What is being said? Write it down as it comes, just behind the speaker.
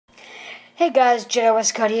Hey guys, jabbas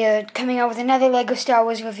here, coming out with another LEGO Star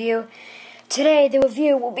Wars review. Today, the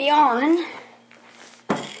review will be on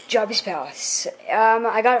Jabba's Palace.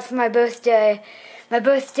 I got it for my birthday. My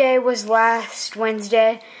birthday was last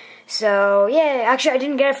Wednesday, so yeah, actually I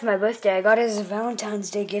didn't get it for my birthday. I got it as a Valentine's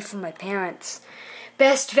Day gift from my parents.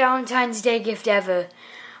 Best Valentine's Day gift ever.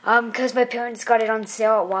 Because my parents got it on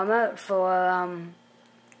sale at Walmart for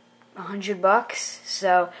 $100,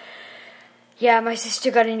 so yeah, my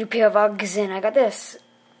sister got a new pair of Uggs, and I got this.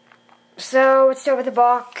 So, let's start with the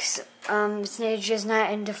box. It's ages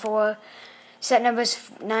 9 into 4. Set numbers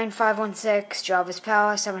 9516, Jabba's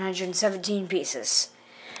Palace, 717 pieces.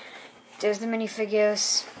 There's the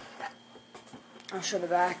minifigures. I'll show the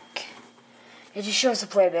back. It just shows the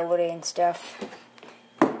playability and stuff.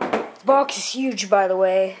 The box is huge, by the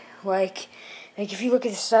way. Like if you look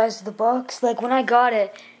at the size of the box, like when I got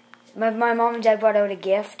it, my mom and dad brought out a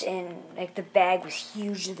gift, and like the bag was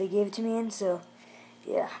huge that they gave it to me in, so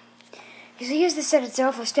yeah. So here's the set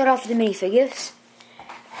itself. I'll start off with the minifigures.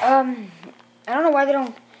 I don't know why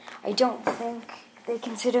I don't think they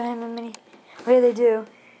consider him a mini. Oh yeah, they do.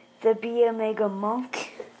 The Omega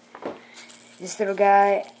Monk. This little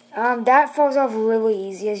guy. That falls off really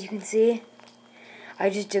easy, as you can see. I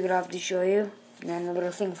just took it off to show you, and then the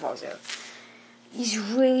little thing falls out. He's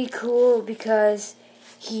really cool because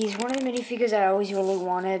he's one of the minifigures I always really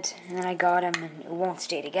wanted, and then I got him, and it won't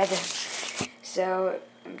stay together. So,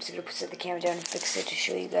 I'm just going to set the camera down and fix it to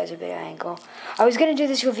show you guys a better angle. I was going to do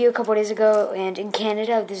this review a couple days ago, and in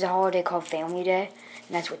Canada, there's a holiday called Family Day,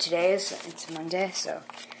 and that's what today is. It's Monday, so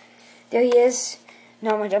there he is.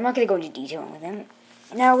 No, I'm not going to go into detail with him.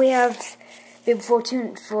 Now we have Bib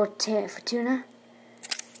Fortuna.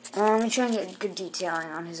 I'm trying to get good detailing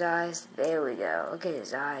on his eyes. There we go. Look at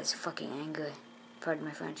his eyes. Fucking angry. Pardon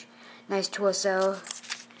my French. Nice torso.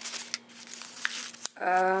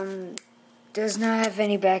 Does not have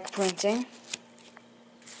any back printing.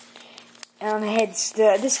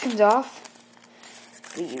 This comes off.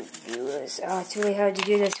 For you viewers. Oh, it's really hard to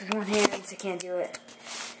do this with one hand, so I can't do it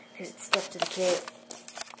because it's stuck to the cape.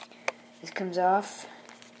 This comes off.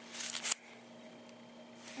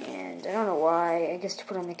 And I don't know why. I guess to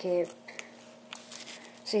put on the cape.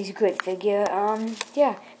 So he's a great figure.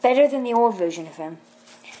 Yeah, better than the old version of him.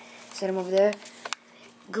 Set him over there.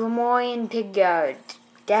 Gamorrean Pigguard.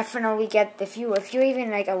 Definitely get, if you're even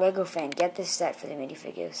like a LEGO fan, get this set for the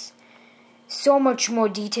minifigures. So much more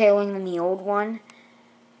detailing than the old one.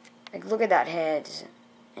 Like, look at that head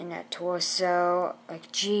and that torso.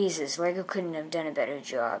 Like, Jesus, LEGO couldn't have done a better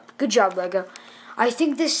job. Good job, LEGO. I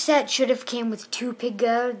think this set should have came with 2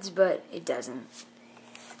 Pigguards, but it doesn't.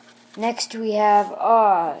 Next we have,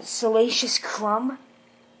 Salacious Crumb.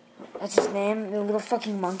 That's his name, the little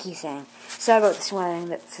fucking monkey thing. Sorry about the swearing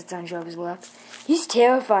that sits on Jabba's lap. He's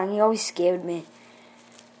terrifying, he always scared me.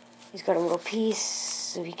 He's got a little piece,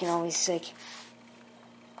 so he can always, like,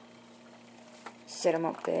 set him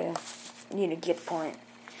up there. Need a get point.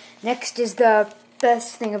 Next is the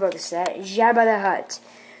best thing about the set, Jabba the Hutt.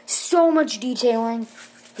 So much detailing.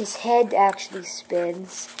 His head actually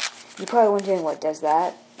spins. You're probably wondering what does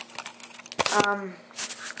that.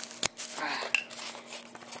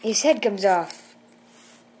 His head comes off.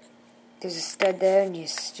 There's a stud there, and you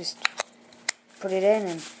just put it in,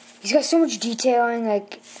 and he's got so much detailing.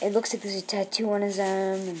 Like, it looks like there's a tattoo on his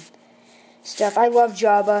arm and stuff. I love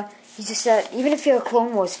Jabba. He's a set. Even if you're a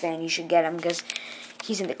Clone Wars fan, you should get him because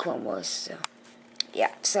he's in the Clone Wars. So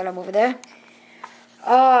yeah, set him over there.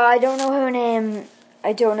 I don't know her name.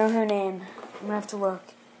 I'm gonna have to look.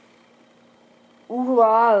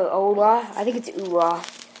 Ula or Ola. I think it's Ula.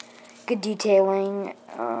 Good detailing.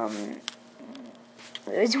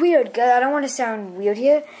 It's weird. I don't want to sound weird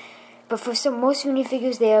here, but for most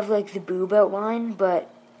minifigures, they have like the boob outline, but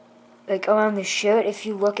like around the shirt. If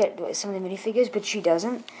you look at some of the minifigures, but she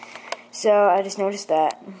doesn't. So I just noticed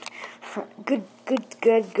that. Good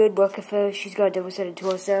look of her. She's got a double-sided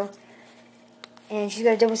torso. And she's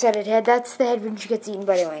got a double-sided head. That's the head when she gets eaten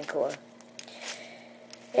by the Rancor.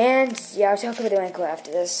 And, yeah, I'll talk about the Rancor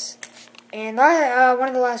after this. And one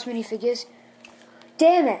of the last minifigures.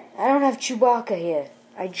 Damn it! I don't have Chewbacca here.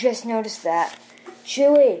 I just noticed that.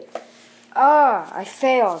 Chewie! I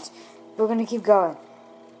failed. We're gonna keep going.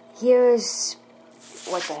 Here's...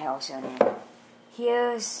 what the hell's her name?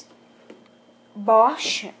 Here's...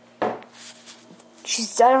 Bosch. I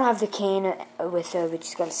don't have the cane with her, but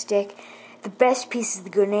she's got a stick. The best piece is the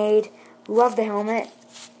grenade. Love the helmet.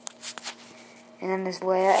 And then there's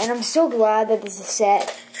Leia. And I'm so glad that this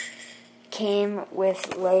set came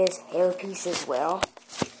with Leia's hairpiece as well.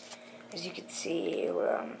 As you can see,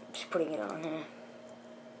 I'm just putting it on here.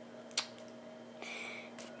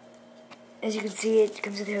 As you can see, it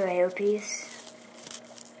comes with her hairpiece.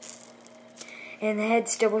 And the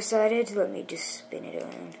head's double-sided. Let me just spin it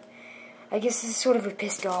around. I guess this is sort of a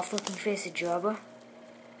pissed off looking face of Jabba.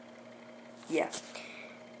 Yeah.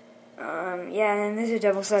 Yeah, and then there's a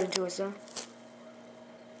double-sided torso.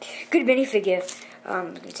 Good minifigure.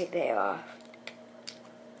 I'm gonna take the hair off.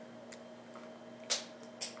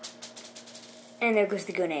 And there goes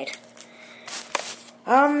the grenade.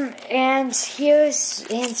 And here's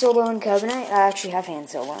Han Solo and Carbonite. I actually have Han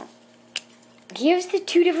Solo. Here's the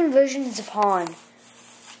two different versions of Han.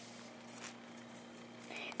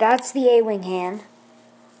 That's the A-Wing Han,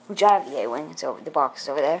 which I have the A-Wing. It's over the box is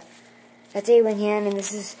over there. That's A-Wing Han, and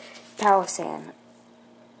this is palce Han.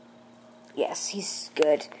 Yes, he's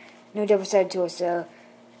good. No double-sided torso.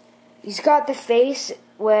 He's got the face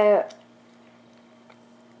where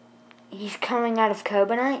he's coming out of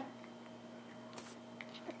Carbonite,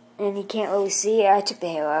 and he can't really see. I took the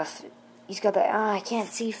hair off. He's got that, I can't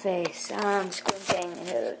see face. I'm squinting, it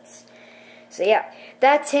hurts. So yeah,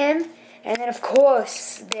 that's him. And then of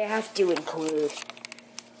course, they have to include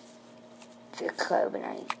the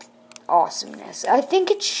Carbonite awesomeness. I think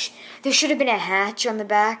there should have been a hatch on the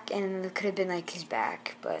back, and there could have been like his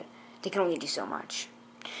back, but they can only do so much.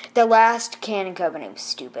 The last Canon Carbonite was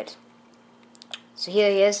stupid. So here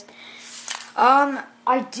he is.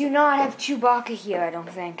 I do not have Chewbacca here, I don't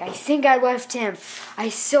think. I think I left him. I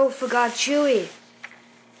so forgot Chewie.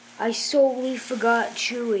 I solely forgot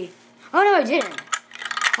Chewie. Oh, no, I didn't.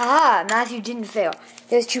 Haha, Matthew didn't fail.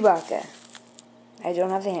 There's Chewbacca. I don't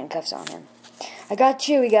have the handcuffs on him. I got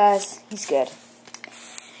Chewie, guys. He's good.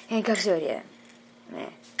 Handcuffs right here. Yeah.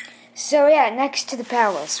 So, yeah, next to the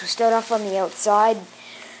palace. We'll start off on the outside.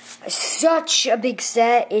 Such a big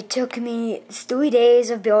set. It took me 3 days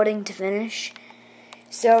of building to finish.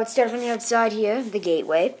 So it started from the outside here, the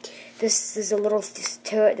gateway. This is a little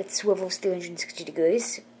turret that swivels 360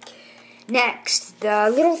 degrees. Next, the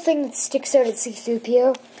little thing that sticks out at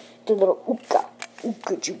C-3PO, the little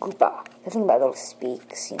ooka-choopa. The thing about little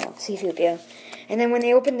speaks, you know, C-3PO. And then when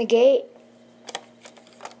they open the gate,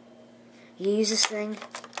 you use this thing,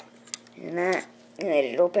 and then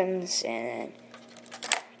it opens, and then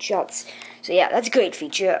shuts. So yeah, that's a great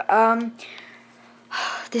feature.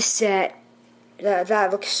 This set,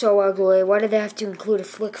 that looks so ugly. Why did they have to include a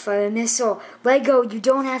flick fire missile? Lego, you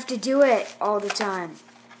don't have to do it all the time.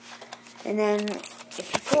 And then,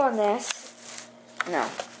 if you pull on this, no.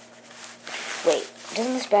 Wait,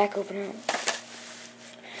 doesn't this back open up?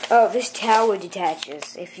 Oh, this tower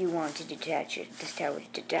detaches. If you want to detach it, this tower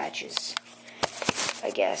detaches. I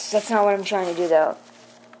guess. That's not what I'm trying to do, though.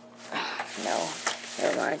 No,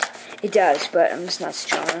 never mind. It does, but I'm just not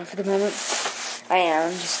strong enough at the moment.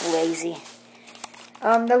 I'm just lazy.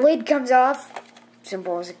 The lid comes off.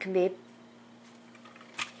 Simple as it can be.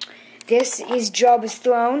 This is Jabba's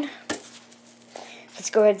throne. Let's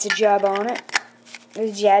go ahead and set Jabba on it.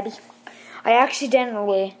 There's Jabby. I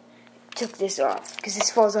accidentally took this off, because this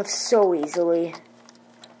falls off so easily.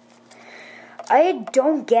 I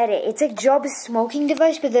don't get it. It's like Jabba's smoking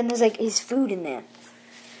device, but then there's like his food in there.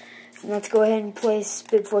 And let's go ahead and place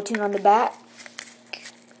Bib 14 on the back.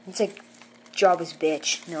 It's like Jabba's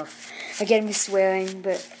bitch. No, again, I'm swearing,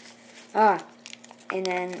 but and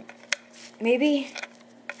then maybe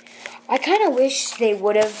I kind of wish they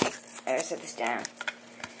would have. I gotta set this down.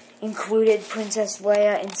 Included Princess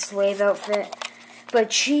Leia in slave outfit,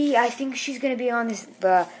 but I think she's gonna be on this.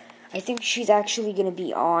 I think she's actually gonna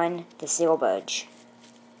be on the sail barge.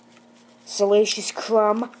 Salacious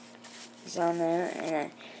Crumb is on there,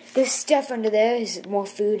 and this stuff under there is more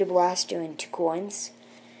food, a blaster, and 2 coins.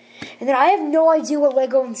 And then I have no idea what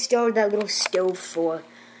Lego installed that little stove for.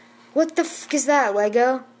 What the f is that,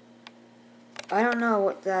 Lego? I don't know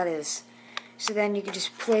what that is. So then you can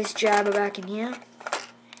just place Jabba back in here.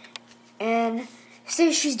 And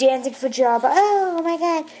see, she's dancing for Jabba. Oh my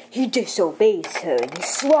god. He disobeys her and he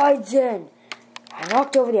slides in. I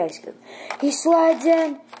knocked over the ice cube. He slides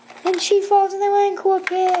in and she falls in the Rancor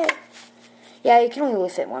pit. Yeah, you can only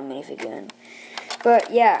fit one minifigure in.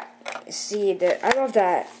 But yeah, see, I love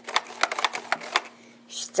that.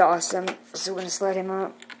 She's awesome. So we're gonna slide him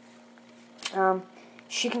up.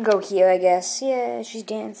 She can go here, I guess. Yeah, she's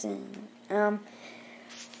dancing. What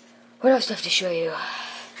else do I have to show you?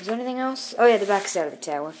 Is there anything else? Oh yeah, the back side of the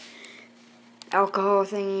tower. Alcohol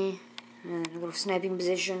thingy. And a little sniping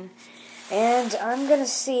position. And I'm gonna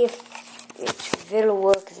see if it'll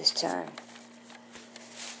work this time.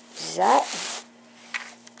 Is that?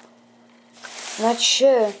 I'm not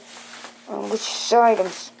sure on which side I'm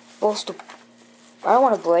supposed to. I don't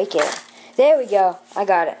want to break it. There we go. I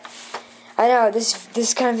got it. I know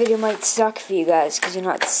this kind of video might suck for you guys because you're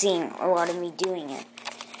not seeing a lot of me doing it.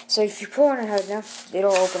 So if you pull on it hard enough,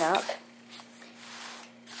 it'll open up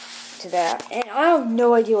to that. And I have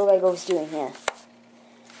no idea what Lego's doing here.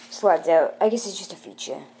 Slides out. I guess it's just a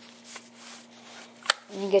feature.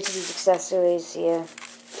 And you get to these accessories here.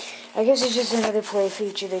 I guess it's just another play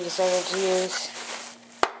feature they decided to use.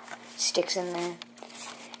 Sticks in there.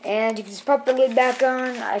 And you can just pop the lid back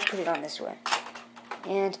on. I put it on this way.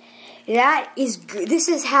 And that is good. This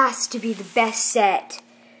has to be the best set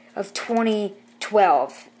of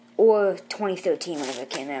 2012 or 2013 whenever it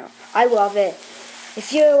came out. I love it.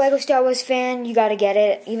 If you're a Lego Star Wars fan, you gotta get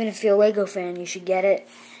it. Even if you're a Lego fan, you should get it.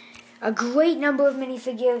 A great number of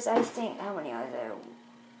minifigures. I think, how many are there?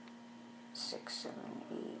 6, 7,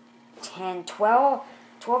 8, 10, 12?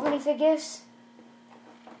 12 minifigures?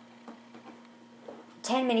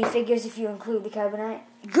 10 minifigures if you include the carbonite.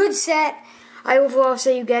 Good set. I overall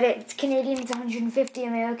say you get it. It's Canadian, it's 150.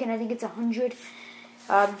 American, I think it's 100. Here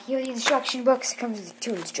are the instruction books. It comes with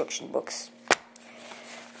 2 instruction books.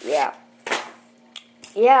 Yeah.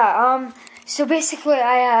 Yeah, so basically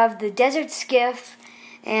I have the Desert Skiff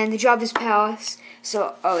and the Jabbas Palace.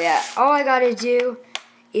 So, oh yeah, all I gotta do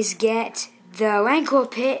is get the Rancor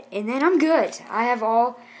Pit, and then I'm good. I have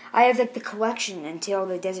like the collection until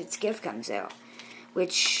the Desert Skiff comes out,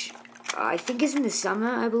 which I think is in the summer,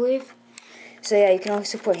 I believe. So yeah, you can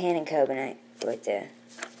also put hand and carbonite right there.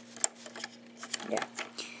 Yeah.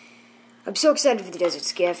 I'm so excited for the Desert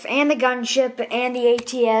Skiff, and the gunship, and the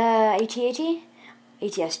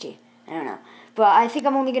ATST? I don't know. But I think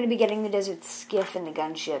I'm only going to be getting the Desert Skiff and the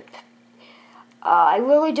gunship. I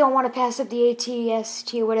really don't want to pass up the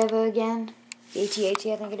ATST or whatever again. The AT-AT,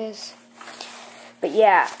 I think it is. But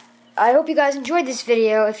yeah, I hope you guys enjoyed this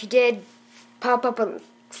video. If you did,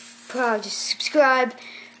 just subscribe,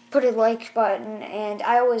 put a like button, and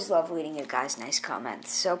I always love reading your guys' nice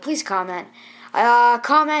comments. So please comment.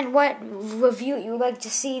 Comment what review you would like to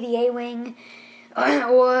see, the A-Wing,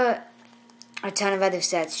 or a ton of other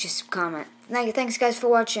sets. Just comment. Thanks guys for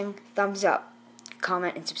watching. Thumbs up,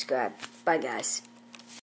 comment, and subscribe. Bye guys.